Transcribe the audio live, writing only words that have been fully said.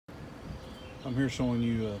I'm here showing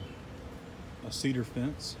you a cedar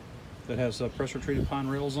fence that has pressure treated pine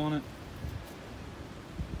rails on it.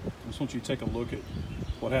 I just want you to take a look at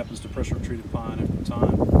what happens to pressure treated pine over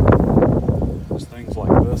time. There's things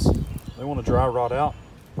like this. They want to dry rot out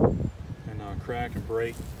and crack and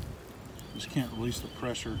break. You just can't release the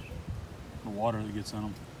pressure, the water that gets in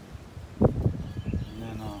them. And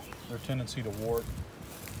then their tendency to warp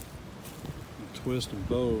and twist and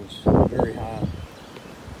bow is very high.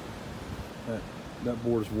 That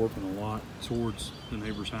board is warping a lot towards the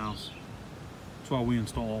neighbor's house. That's why we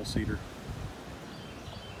install all cedar.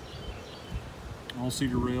 All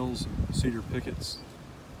cedar rails and cedar pickets.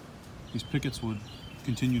 These pickets would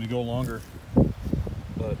continue to go longer,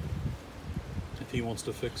 but if he wants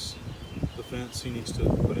to fix the fence, he needs to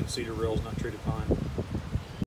put in cedar rails, not treated pine.